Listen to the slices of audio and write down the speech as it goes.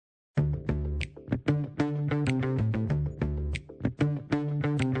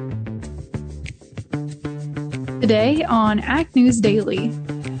Today on Ag News Daily.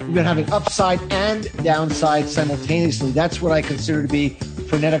 We've been having upside and downside simultaneously. That's what I consider to be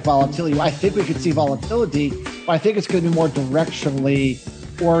frenetic volatility. I think we could see volatility, but I think it's going to be more directionally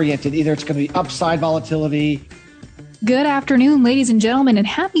oriented. Either it's going to be upside volatility. Good afternoon, ladies and gentlemen, and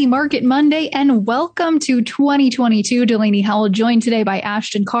happy Market Monday, and welcome to 2022. Delaney Howell, joined today by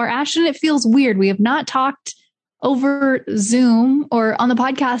Ashton Carr. Ashton, it feels weird. We have not talked over Zoom or on the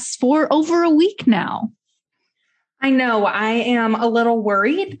podcast for over a week now. I know. I am a little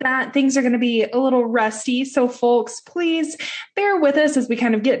worried that things are going to be a little rusty. So folks, please bear with us as we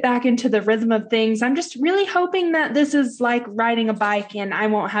kind of get back into the rhythm of things. I'm just really hoping that this is like riding a bike and I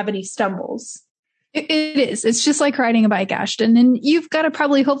won't have any stumbles. It is. It's just like riding a bike, Ashton. And you've got to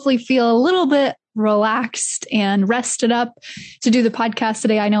probably hopefully feel a little bit relaxed and rested up to do the podcast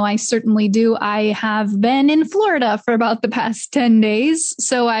today. I know I certainly do. I have been in Florida for about the past 10 days.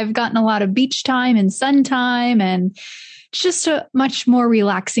 So I've gotten a lot of beach time and sun time, and it's just a much more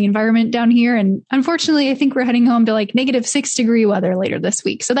relaxing environment down here. And unfortunately, I think we're heading home to like -6-degree weather later this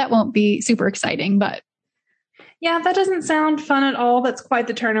week. So that won't be super exciting, but yeah, that doesn't sound fun at all. That's quite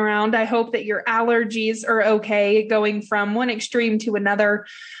the turnaround. I hope that your allergies are okay going from one extreme to another.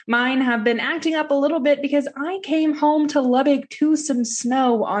 Mine have been acting up a little bit because I came home to Lubbock to some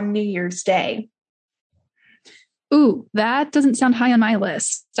snow on New Year's Day. Ooh, that doesn't sound high on my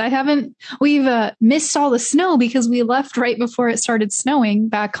list. We've missed all the snow because we left right before it started snowing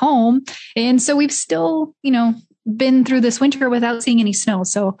back home. And so we've still, been through this winter without seeing any snow.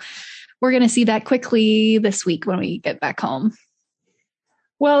 So we're going to see that quickly this week when we get back home.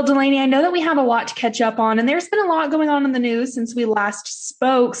 Well, Delaney, I know that we have a lot to catch up on, and there's been a lot going on in the news since we last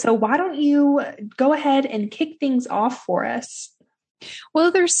spoke. So why don't you go ahead and kick things off for us?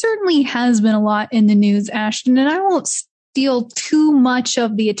 Well, there certainly has been a lot in the news, Ashton, and I won't steal too much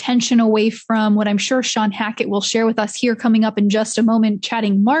of the attention away from what I'm sure Sean Hackett will share with us here coming up in just a moment,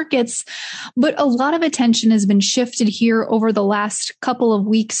 chatting markets. But a lot of attention has been shifted here over the last couple of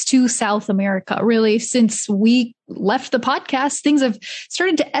weeks to South America. Really, since we left the podcast, things have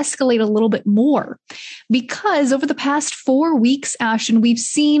started to escalate a little bit more because over the past 4 weeks, Ashton, we've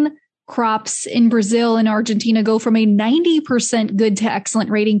seen crops in Brazil and Argentina go from a 90% good to excellent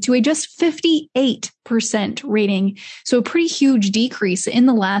rating to a just 58% rating. So a pretty huge decrease in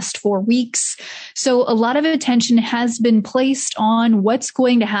the last 4 weeks. So a lot of attention has been placed on what's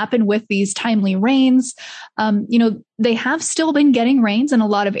going to happen with these timely rains. They have still been getting rains in a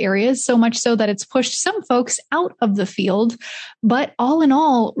lot of areas, so much so that it's pushed some folks out of the field. But all in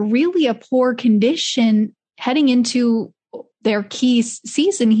all, really a poor condition heading into their key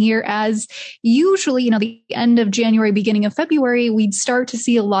season here, as usually, the end of January, beginning of February, we'd start to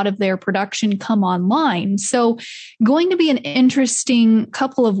see a lot of their production come online. So going to be an interesting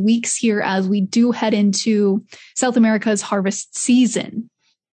couple of weeks here as we do head into South America's harvest season.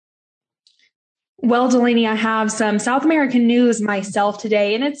 Well, Delaney, I have some South American news myself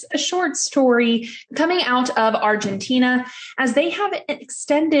today, and it's a short story coming out of Argentina as they have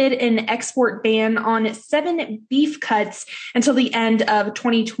extended an export ban on 7 beef cuts until the end of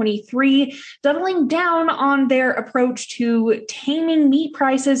 2023, doubling down on their approach to taming meat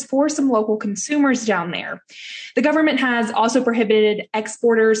prices for some local consumers down there. The government has also prohibited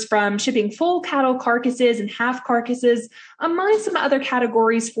exporters from shipping full cattle carcasses and half carcasses, among some other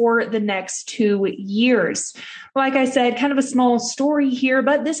categories, for the next 2 years. Like I said, kind of a small story here,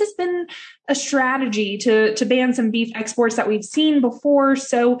 but this has been a strategy to ban some beef exports that we've seen before.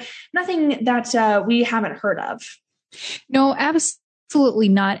 So nothing that we haven't heard of. No, absolutely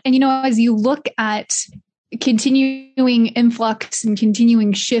not. And, as you look at continuing influx and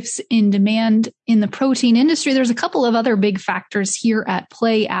continuing shifts in demand in the protein industry, there's a couple of other big factors here at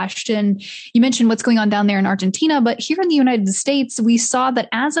play, Ashton. You mentioned what's going on down there in Argentina, but here in the United States, we saw that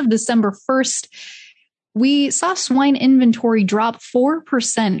as of December 1st, we saw swine inventory drop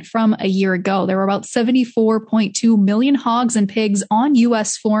 4% from a year ago. There were about 74.2 million hogs and pigs on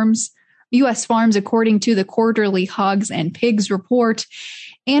U.S. farms, according to the quarterly Hogs and Pigs report.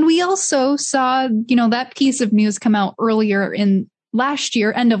 And we also saw, that piece of news come out earlier in last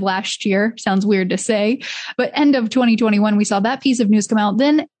year, end of last year, sounds weird to say, but end of 2021, we saw that piece of news come out.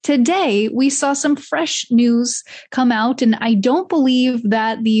 Then today we saw some fresh news come out, and I don't believe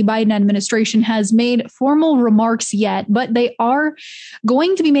that the Biden administration has made formal remarks yet, but they are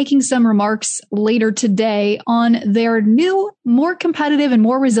going to be making some remarks later today on their new, more competitive and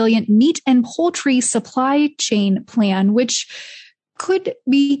more resilient meat and poultry supply chain plan, which could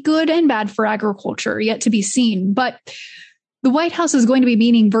be good and bad for agriculture, yet to be seen. But the White House is going to be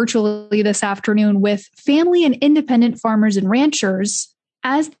meeting virtually this afternoon with family and independent farmers and ranchers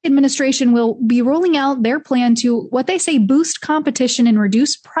as the administration will be rolling out their plan to what they say boost competition and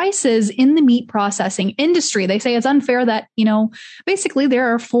reduce prices in the meat processing industry. They say it's unfair that, basically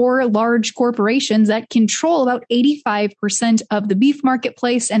there are 4 large corporations that control about 85% of the beef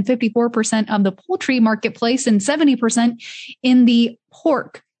marketplace and 54% of the poultry marketplace and 70% in the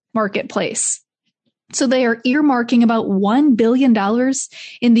pork marketplace. So they are earmarking about $1 billion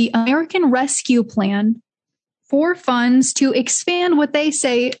in the American Rescue Plan for funds to expand what they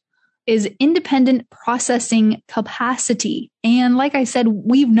say is independent processing capacity. And like I said,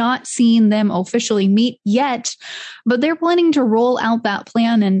 we've not seen them officially meet yet, but they're planning to roll out that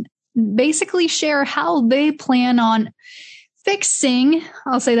plan and basically share how they plan on fixing,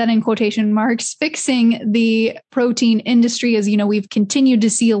 I'll say that in quotation marks, fixing the protein industry. As you know, we've continued to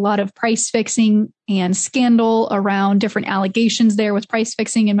see a lot of price fixing and scandal around different allegations there with price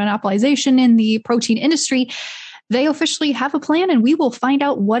fixing and monopolization in the protein industry. They officially have a plan, and we will find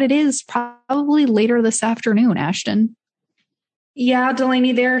out what it is probably later this afternoon, Ashton. Yeah,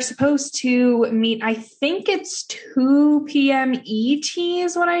 Delaney, they're supposed to meet, I think it's 2 p.m. ET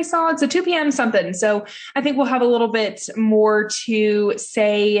is what I saw. It's a 2 p.m. something. So I think we'll have a little bit more to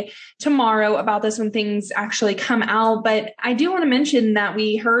say tomorrow about this when things actually come out. But I do want to mention that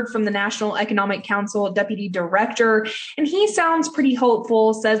we heard from the National Economic Council Deputy Director, and he sounds pretty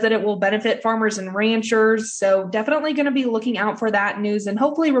hopeful, says that it will benefit farmers and ranchers. So definitely going to be looking out for that news and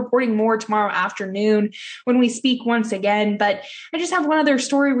hopefully reporting more tomorrow afternoon when we speak once again. But I just have one other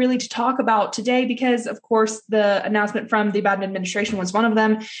story really to talk about today because, of course, the announcement from the Biden administration was one of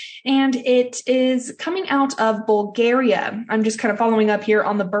them, and it is coming out of Bulgaria. I'm just kind of following up here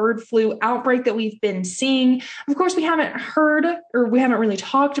on the bird flu outbreak that we've been seeing. Of course, we haven't heard or we haven't really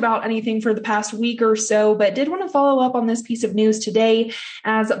talked about anything for the past week or so, but did want to follow up on this piece of news today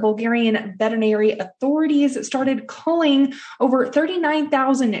as Bulgarian veterinary authorities started culling over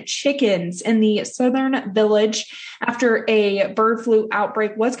 39,000 chickens in the southern village after a bird flu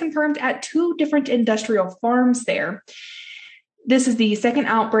outbreak was confirmed at 2 different industrial farms there. This is the second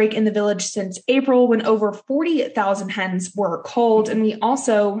outbreak in the village since April when over 40,000 hens were culled. And we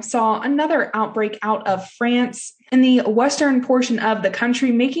also saw another outbreak out of France in the western portion of the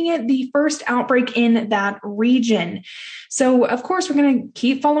country, making it the first outbreak in that region. So, of course, we're going to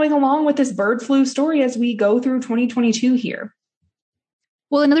keep following along with this bird flu story as we go through 2022 here.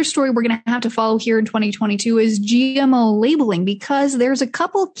 Well, another story we're going to have to follow here in 2022 is GMO labeling, because there's a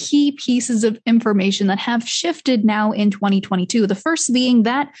couple key pieces of information that have shifted now in 2022. The first being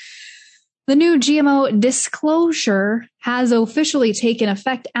that the new GMO disclosure has officially taken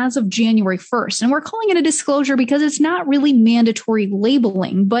effect as of January 1st. And we're calling it a disclosure because it's not really mandatory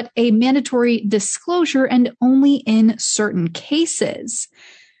labeling, but a mandatory disclosure and only in certain cases.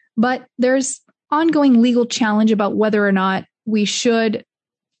 But there's ongoing legal challenge about whether or not we should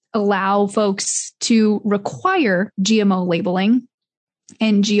allow folks to require GMO labeling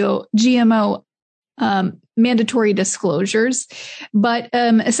and GMO mandatory disclosures. But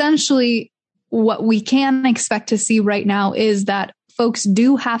essentially, what we can expect to see right now is that folks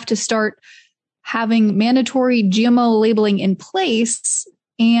do have to start having mandatory GMO labeling in place.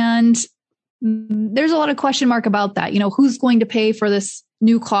 And there's a lot of question mark about that. Who's going to pay for this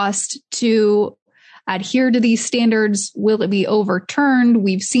new cost to adhere to these standards? Will it be overturned?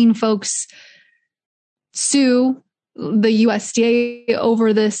 We've seen folks sue the USDA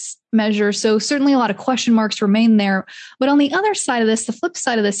over this measure. So certainly a lot of question marks remain there. But on the other side of this, the flip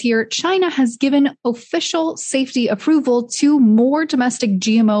side of this here, China has given official safety approval to more domestic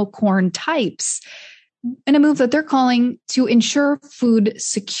GMO corn types in a move that they're calling to ensure food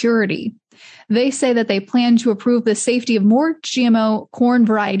security. They say that they plan to approve the safety of more GMO corn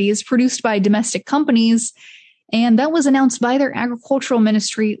varieties produced by domestic companies. And that was announced by their agricultural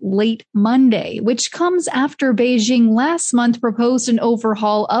ministry late Monday, which comes after Beijing last month proposed an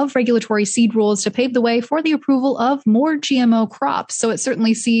overhaul of regulatory seed rules to pave the way for the approval of more GMO crops. So it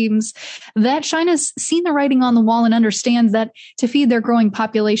certainly seems that China's seen the writing on the wall and understands that to feed their growing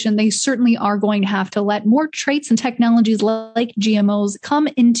population, they certainly are going to have to let more traits and technologies like GMOs come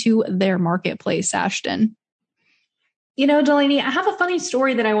into their marketplace, Ashton. Delaney, I have a funny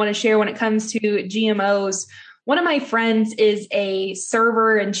story that I want to share when it comes to GMOs. One of my friends is a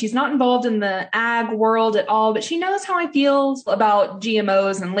server and she's not involved in the ag world at all, but she knows how I feel about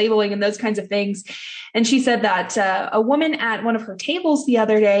GMOs and labeling and those kinds of things. And she said that a woman at one of her tables the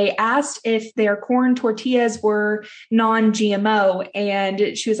other day asked if their corn tortillas were non-GMO.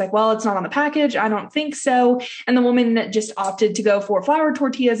 And she was like, well, it's not on the package. I don't think so. And the woman just opted to go for flour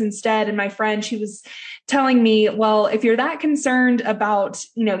tortillas instead. And my friend, she was telling me, well, if you're that concerned about,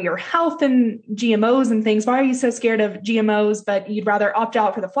 your health and GMOs and things, why are you so scared of GMOs, but you'd rather opt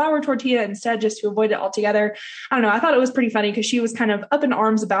out for the flour tortilla instead just to avoid it altogether? I don't know. I thought it was pretty funny because she was kind of up in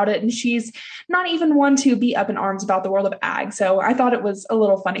arms about it, and she's not even one to be up in arms about the world of ag. So I thought it was a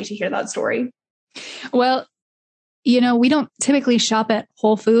little funny to hear that story. Well, we don't typically shop at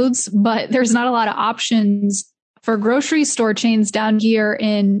Whole Foods, but there's not a lot of options for grocery store chains down here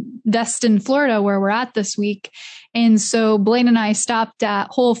in Destin, Florida, where we're at this week. And so Blaine and I stopped at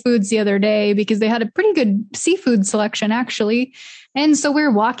Whole Foods the other day because they had a pretty good seafood selection, actually. And so we were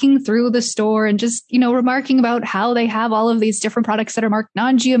walking through the store and just, remarking about how they have all of these different products that are marked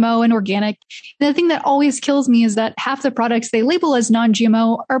non-GMO and organic. And the thing that always kills me is that half the products they label as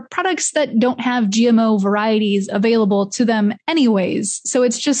non-GMO are products that don't have GMO varieties available to them anyways. So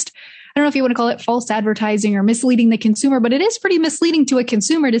it's just, I don't know if you want to call it false advertising or misleading the consumer, but it is pretty misleading to a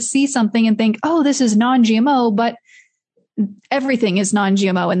consumer to see something and think, oh, this is non-GMO, but everything is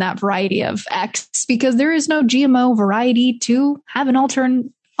non-GMO in that variety of X because there is no GMO variety to have an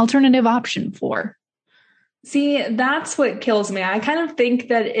alternative option for. See, that's what kills me. I kind of think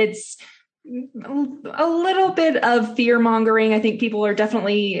that it's a little bit of fear mongering. I think people are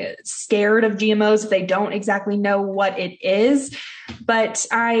definitely scared of GMOs if they don't exactly know what it is. But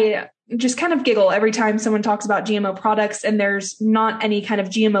I just kind of giggle every time someone talks about GMO products and there's not any kind of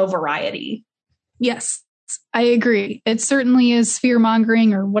GMO variety. Yes, I agree. It certainly is fear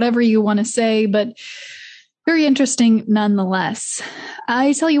mongering or whatever you want to say, but very interesting nonetheless.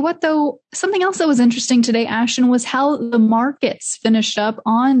 I tell you what, though, something else that was interesting today, Ashton, was how the markets finished up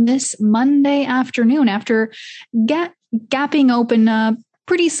on this Monday afternoon after gapping open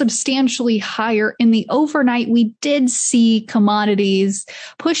pretty substantially higher in the overnight. We did see commodities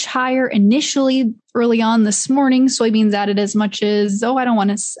push higher initially early on this morning. Soybeans added as much as, I want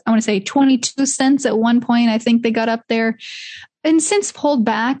to say 22 cents at one point. I think they got up there and since pulled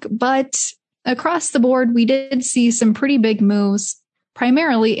back. But across the board, we did see some pretty big moves,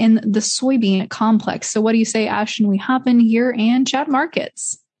 primarily in the soybean complex. So what do you say, Ashton? We hop in here and chat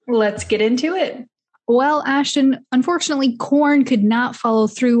markets. Let's get into it. Well, Ashton, unfortunately, corn could not follow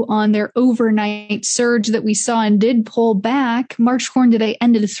through on their overnight surge that we saw and did pull back. March corn today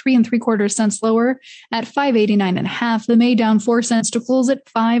ended 3 3/4 cents lower at 5.89.5. The May down 4 cents to close at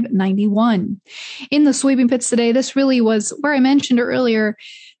 5.91. In the soybean pits today, this really was where I mentioned earlier.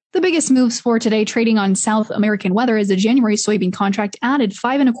 The biggest moves for today trading on South American weather is the January soybean contract added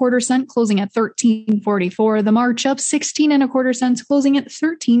 5 1/4 cents, closing at 13.44. The March up 16 1/4 cents, closing at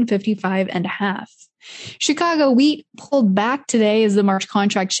 13.55.5. Chicago wheat pulled back today as the March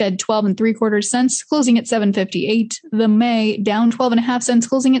contract shed 12 3/4 cents, closing at 7.58. The May down 12 1/2 cents,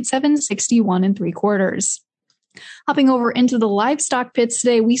 closing at 7.61 3/4. Hopping over into the livestock pits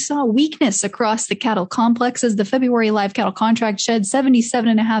today, we saw weakness across the cattle complex as the February live cattle contract shed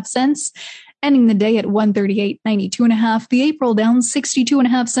 77 1/2 cents, ending the day at 138.92.5. The April down 62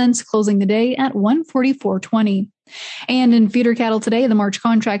 1/2 cents, closing the day at 144.20. And in feeder cattle today, the March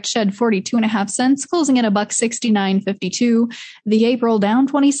contract shed 42 1/2 cents, closing at $169.52. The April down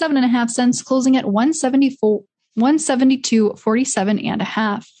 27 1/2 cents, closing at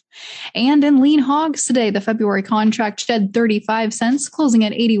 172.47.5. And in lean hogs today, the February contract shed 35 cents, closing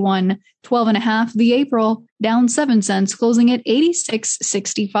at 81.12.5. The April down 7 cents, closing at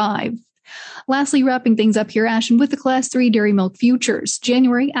 86.65. Lastly, wrapping things up here, Ashton, with the Class 3 dairy milk futures.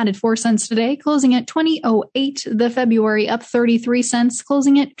 January added 4 cents today, closing at 20.08. The February up 33 cents,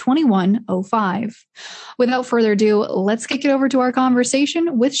 closing at 21.05. Without further ado, let's kick it over to our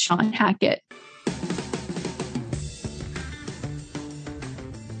conversation with Shawn Hackett.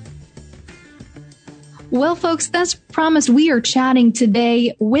 Well, folks, as promised, we are chatting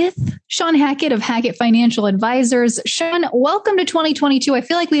today with Shawn Hackett of Hackett Financial Advisors. Shawn, welcome to 2022. I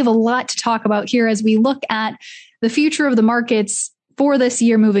feel like we have a lot to talk about here as we look at the future of the markets for this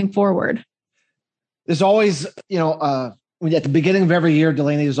year moving forward. There's always, at the beginning of every year,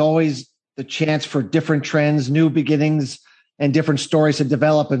 Delaney, there's always the chance for different trends, new beginnings, and different stories to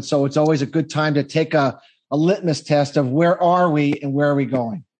develop. And so it's always a good time to take a litmus test of where are we and where are we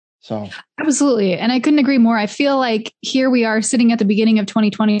going. So absolutely. And I couldn't agree more. I feel like here we are sitting at the beginning of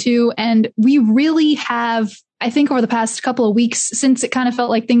 2022, and we really have, I think over the past couple of weeks, since it kind of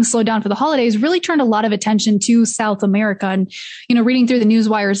felt like things slowed down for the holidays, really turned a lot of attention to South America. And, reading through the news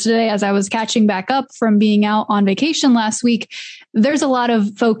wires today, as I was catching back up from being out on vacation last week, there's a lot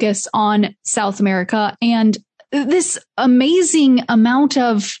of focus on South America and this amazing amount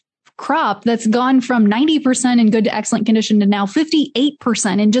of crop that's gone from 90% in good to excellent condition to now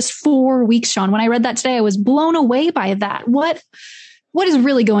 58% in just 4 weeks, Shawn. When I read that today, I was blown away by that. What what is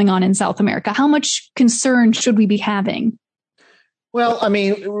really going on in South America? How much concern should we be having? Well, I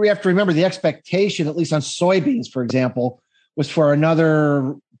mean, we have to remember the expectation, at least on soybeans, for example, was for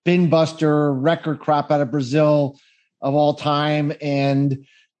another bin buster record crop out of Brazil of all time. And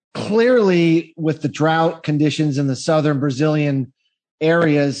clearly with the drought conditions in the southern Brazilian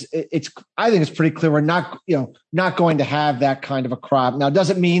areas, I think it's pretty clear we're not going to have that kind of a crop. Now, it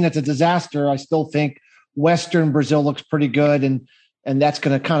doesn't mean it's a disaster. I still think Western Brazil looks pretty good, and that's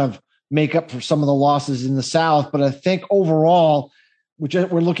going to kind of make up for some of the losses in the South. But I think overall,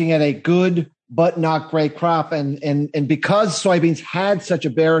 we're looking at a good but not great crop. And because soybeans had such a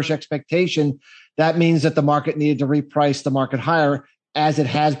bearish expectation, that means that the market needed to reprice the market higher, as it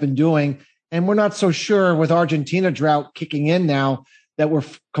has been doing. And we're not so sure with Argentina drought kicking in now that we're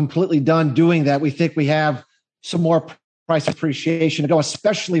completely done doing that. We think we have some more price appreciation to go,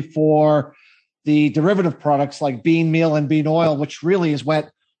 especially for the derivative products like bean meal and bean oil, which really is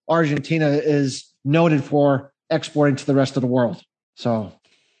what Argentina is noted for exporting to the rest of the world. So,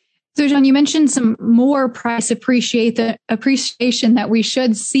 John, you mentioned some more price appreciation that we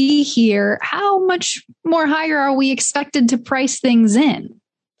should see here. How much more higher are we expected to price things in?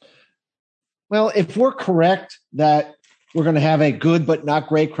 Well, if we're correct that we're going to have a good but not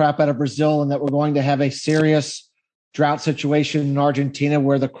great crop out of Brazil, and that we're going to have a serious drought situation in Argentina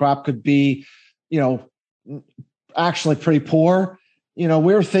where the crop could be, actually pretty poor,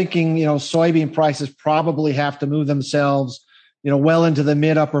 we're thinking, soybean prices probably have to move themselves well into the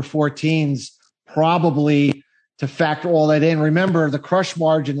mid upper 14s, probably to factor all that in. Remember, the crush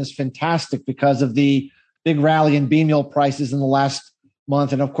margin is fantastic because of the big rally in bean meal prices in the last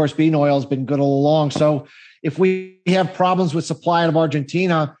month. And of course, bean oil has been good all along. So if we have problems with supply out of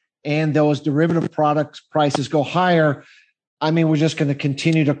Argentina and those derivative products prices go higher, I mean, we're just going to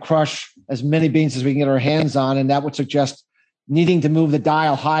continue to crush as many beans as we can get our hands on. And that would suggest needing to move the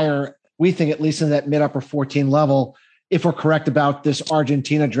dial higher, we think, at least in that mid upper 14 level, if we're correct about this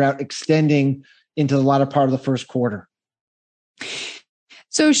Argentina drought extending into the latter part of the first quarter.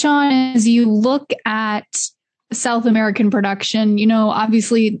 So, Sean, as you look at South American production,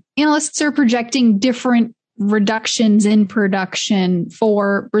 obviously analysts are projecting different reductions in production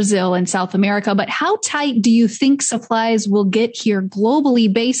for Brazil and South America, but how tight do you think supplies will get here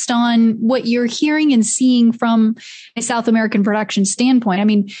globally based on what you're hearing and seeing from a South American production standpoint? I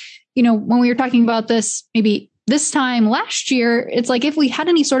mean, when we were talking about this, maybe this time last year, it's like if we had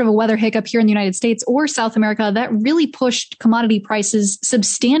any sort of a weather hiccup here in the United States or South America, that really pushed commodity prices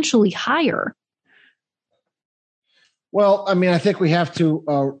substantially higher. Well, I mean, I think we have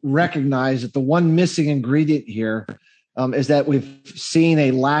to recognize that the one missing ingredient here is that we've seen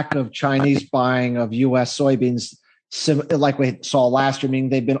a lack of Chinese buying of U.S. soybeans, like we saw last year, meaning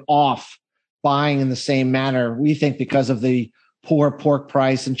they've been off buying in the same manner. We think because of the poor pork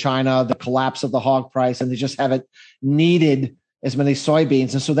price in China, the collapse of the hog price, and they just haven't needed as many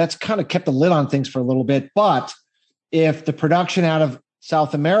soybeans. And so that's kind of kept the lid on things for a little bit. But if the production out of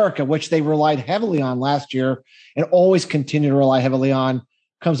South America, which they relied heavily on last year and always continue to rely heavily on,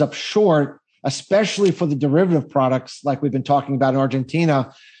 comes up short, especially for the derivative products like we've been talking about in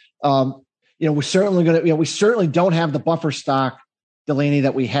Argentina, we're certainly going to, we certainly don't have the buffer stock, Delaney,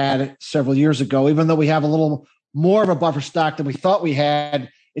 that we had several years ago. Even though we have a little more of a buffer stock than we thought we had,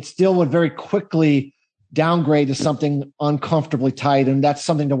 it still would very quickly downgrade to something uncomfortably tight. And that's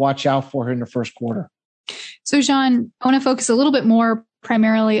something to watch out for here in the first quarter. So, Sean, I want to focus a little bit more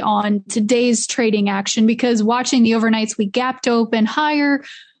primarily on today's trading action, because watching the overnights, we gapped open higher.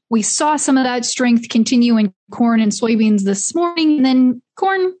 We saw some of that strength continue in corn and soybeans this morning, and then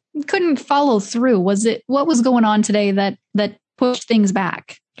corn couldn't follow through. What was going on today that pushed things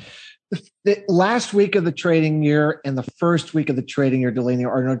back? The last week of the trading year and the first week of the trading year, Delaney,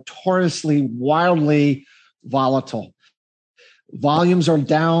 are notoriously wildly volatile. Volumes are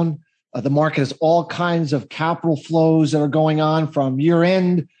down. The market has all kinds of capital flows that are going on, from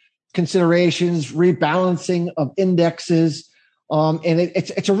year-end considerations, rebalancing of indexes. And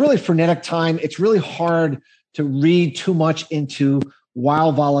it's a really frenetic time. It's really hard to read too much into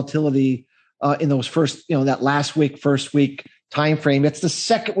wild volatility in those that last week, first week time frame. It's the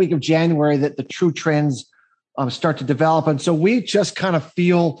second week of January that the true trends start to develop. And so we just kind of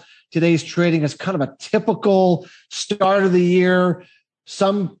feel today's trading as kind of a typical start of the year.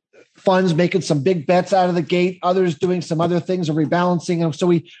 Some funds making some big bets out of the gate, others doing some other things or rebalancing. And so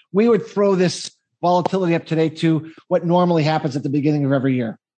we would throw this volatility up today to what normally happens at the beginning of every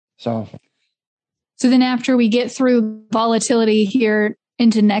year. So then after we get through volatility here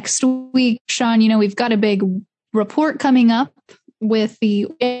into next week, Sean, we've got a big report coming up with the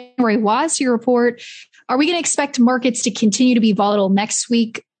January WASDE report. Are we going to expect markets to continue to be volatile next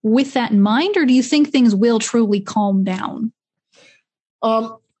week with that in mind, or do you think things will truly calm down?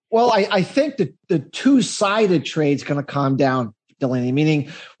 Well, I think that the two-sided trade is going to calm down, Delaney, meaning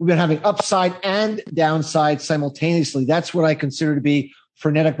we've been having upside and downside simultaneously. That's what I consider to be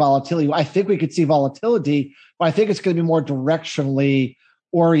frenetic volatility. I think we could see volatility, but I think it's going to be more directionally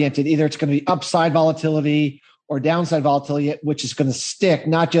oriented. Either it's going to be upside volatility or downside volatility, which is going to stick,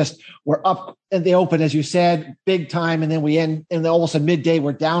 not just we're up in the open, as you said, big time, and then we end and almost at midday,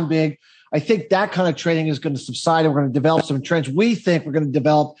 we're down big. I think that kind of trading is going to subside, and we're going to develop some trends. We think we're going to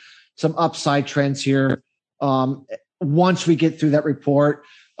develop some upside trends here once we get through that report.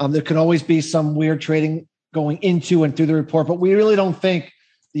 There can always be some weird trading going into and through the report, but we really don't think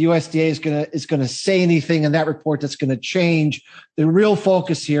the USDA is going to say anything in that report that's going to change the real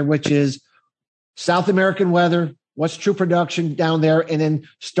focus here, which is South American weather, what's true production down there, and then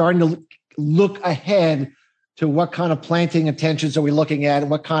starting to look ahead to what kind of planting intentions are we looking at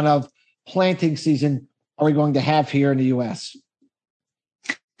and what kind of planting season are we going to have here in the U.S.?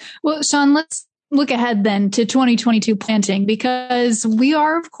 Well, Sean, let's look ahead then to 2022 planting, because we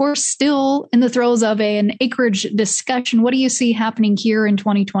are, of course, still in the throes of an acreage discussion. What do you see happening here in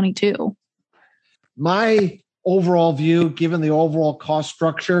 2022? My overall view, given the overall cost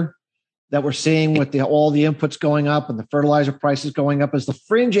structure that we're seeing with all the inputs going up and the fertilizer prices going up, is the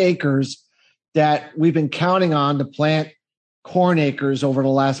fringe acres that we've been counting on to plant corn acres over the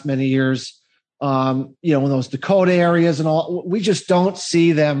last many years, in those Dakota areas and all. We just don't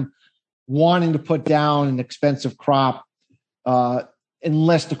see them wanting to put down an expensive crop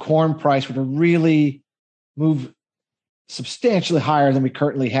unless the corn price were to really move substantially higher than we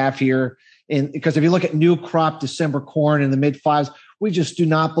currently have here. Because if you look at new crop December corn in the mid fives, we just do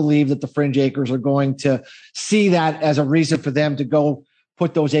not believe that the fringe acres are going to see that as a reason for them to go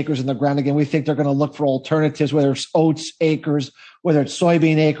put those acres in the ground again. We think they're going to look for alternatives, whether it's oats acres, whether it's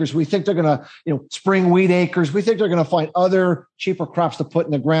soybean acres. We think they're going to, spring wheat acres. We think they're going to find other cheaper crops to put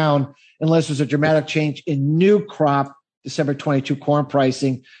in the ground unless there's a dramatic change in new crop December 22 corn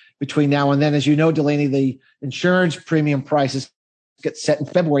pricing between now and then. As you know, Delaney, the insurance premium prices get set in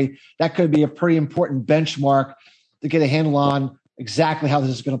February. That could be a pretty important benchmark to get a handle on exactly how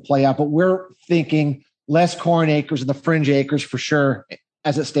this is going to play out. But we're thinking less corn acres and the fringe acres for sure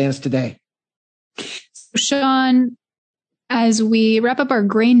as it stands today. Sean, as we wrap up our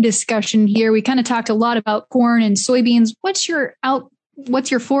grain discussion here, we kind of talked a lot about corn and soybeans. What's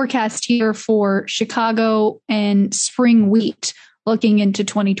your forecast here for Chicago and spring wheat looking into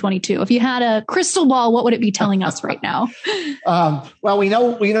 2022? If you had a crystal ball, what would it be telling us right now? Well, we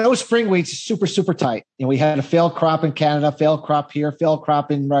know spring wheat's super, super tight. We had a failed crop in Canada, failed crop here, failed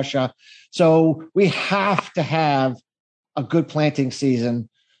crop in Russia. So we have to have a good planting season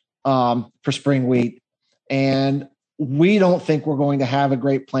for spring wheat. And we don't think we're going to have a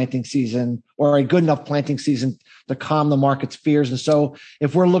great planting season or a good enough planting season to calm the market's fears. And so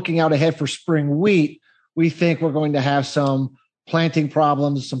if we're looking out ahead for spring wheat, we think we're going to have some planting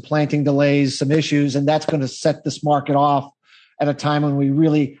problems, some planting delays, some issues, and that's going to set this market off at a time when we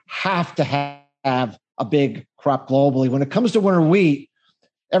really have to have a big crop globally. When it comes to winter wheat,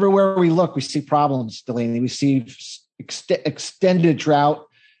 everywhere we look, we see problems, Delaney. We see extended drought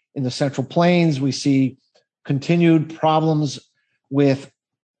in the Central Plains. We see continued problems with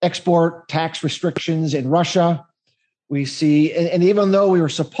export tax restrictions in Russia. We see, and even though we were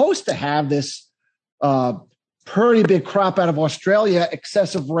supposed to have this pretty big crop out of Australia,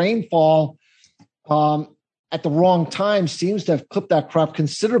 excessive rainfall at the wrong time seems to have clipped that crop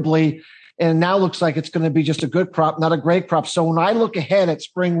considerably, and now looks like it's going to be just a good crop, not a great crop. So when I look ahead at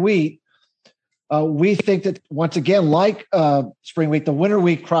spring wheat, we think that once again, like spring wheat, the winter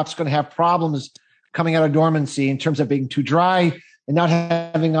wheat crop's going to have problems coming out of dormancy in terms of being too dry and not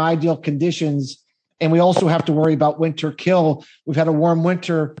having ideal conditions. And we also have to worry about winter kill. We've had a warm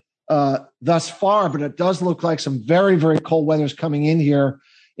winter thus far, but it does look like some very, very cold weather is coming in here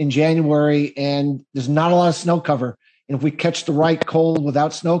in January, and there's not a lot of snow cover. And if we catch the right cold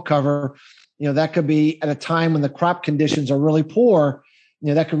without snow cover, that could be at a time when the crop conditions are really poor.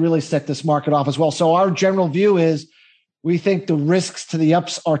 That could really set this market off as well. So our general view is we think the risks to the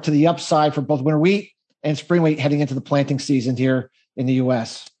upside for both winter wheat and spring wheat heading into the planting season here in the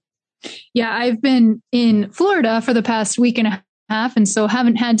U.S. Yeah, I've been in Florida for the past week and a half, and so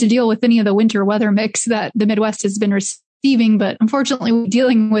haven't had to deal with any of the winter weather mix that the Midwest has been receiving. But unfortunately, we're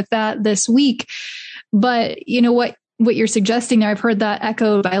dealing with that this week. But what you're suggesting there, I've heard that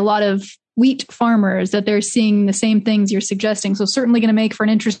echoed by a lot of wheat farmers, that they're seeing the same things you're suggesting. So certainly going to make for an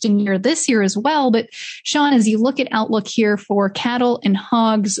interesting year this year as well. But Sean, as you look at outlook here for cattle and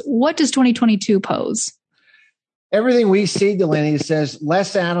hogs, what does 2022 pose? Everything we see, Delaney, says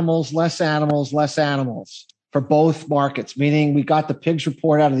less animals, less animals, less animals for both markets, meaning we got the pigs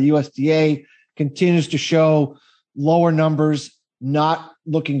report out of the USDA, continues to show lower numbers, not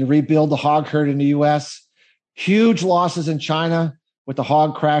looking to rebuild the hog herd in the U.S. Huge losses in China with the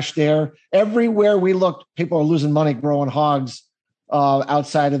hog crash there. Everywhere we look, people are losing money growing hogs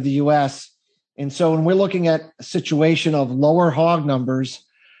outside of the U.S. And so when we're looking at a situation of lower hog numbers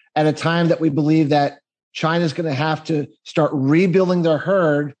at a time that we believe that China's going to have to start rebuilding their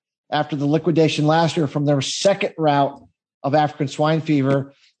herd after the liquidation last year from their second route of African swine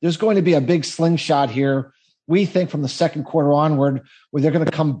fever, there's going to be a big slingshot here, we think, from the second quarter onward, where they're going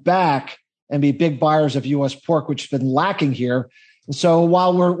to come back and be big buyers of U.S. pork, which has been lacking here. And so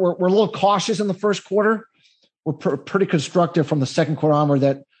while we're a little cautious in the first quarter, we're pretty constructive from the second quarter onward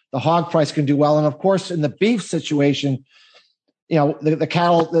that the hog price can do well. And of course, in the beef situation, you know, the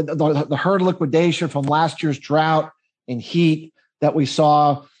cattle, the herd liquidation from last year's drought and heat that we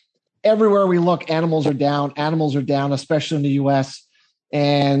saw everywhere we look, animals are down, especially in the U.S.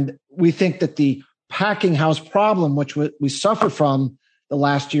 And we think that the packing house problem, which we suffered from the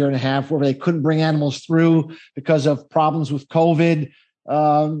last year and a half, where they couldn't bring animals through because of problems with COVID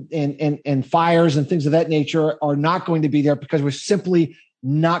and fires and things of that nature, are not going to be there because we're simply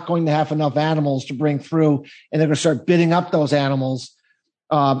not going to have enough animals to bring through, and they're going to start bidding up those animals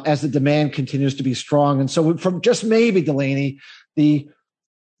as the demand continues to be strong. And so from just maybe, Delaney, the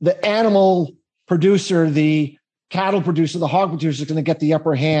animal producer, the cattle producer, the hog producer is going to get the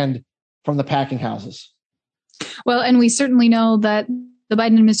upper hand from the packing houses. Well, and we certainly know that the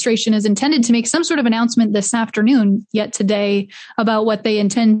Biden administration is intended to make some sort of announcement this afternoon, yet today, about what they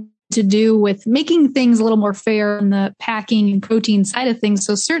intend to do with making things a little more fair on the packing and protein side of things.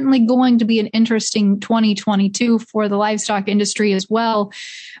 So certainly going to be an interesting 2022 for the livestock industry as well.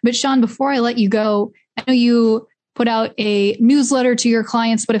 But Sean, before I let you go, I know you put out a newsletter to your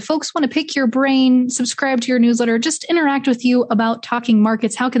clients, but if folks want to pick your brain, subscribe to your newsletter, just interact with you about Talking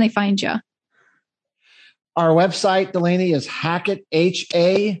Markets, how can they find you? Our website, Delaney, is Hackett,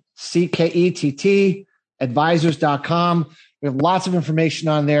 HACKETT, advisors.com. We have lots of information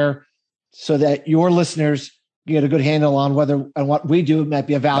on there so that your listeners get a good handle on whether and what we do might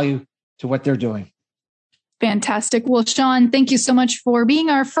be of value to what they're doing. Fantastic. Well, Sean, thank you so much for being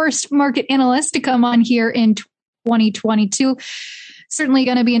our first market analyst to come on here in 2022. Certainly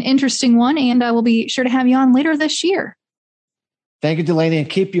going to be an interesting one, and I will be sure to have you on later this year. Thank you, Delaney, and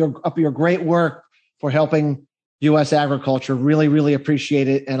keep up your great work for helping U.S. agriculture. Really, really appreciate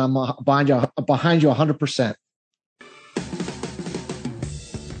it, and I'm behind you 100%.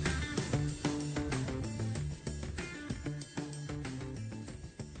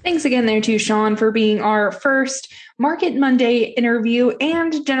 Thanks again there to Sean for being our first Market Monday interview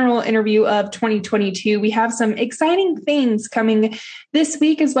and general interview of 2022. We have some exciting things coming this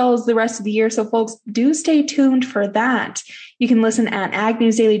week as well as the rest of the year, so folks, do stay tuned for that. You can listen at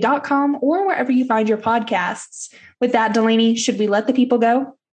agnewsdaily.com or wherever you find your podcasts. With that, Delaney, should we let the people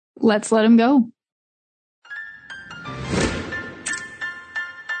go? Let's let them go.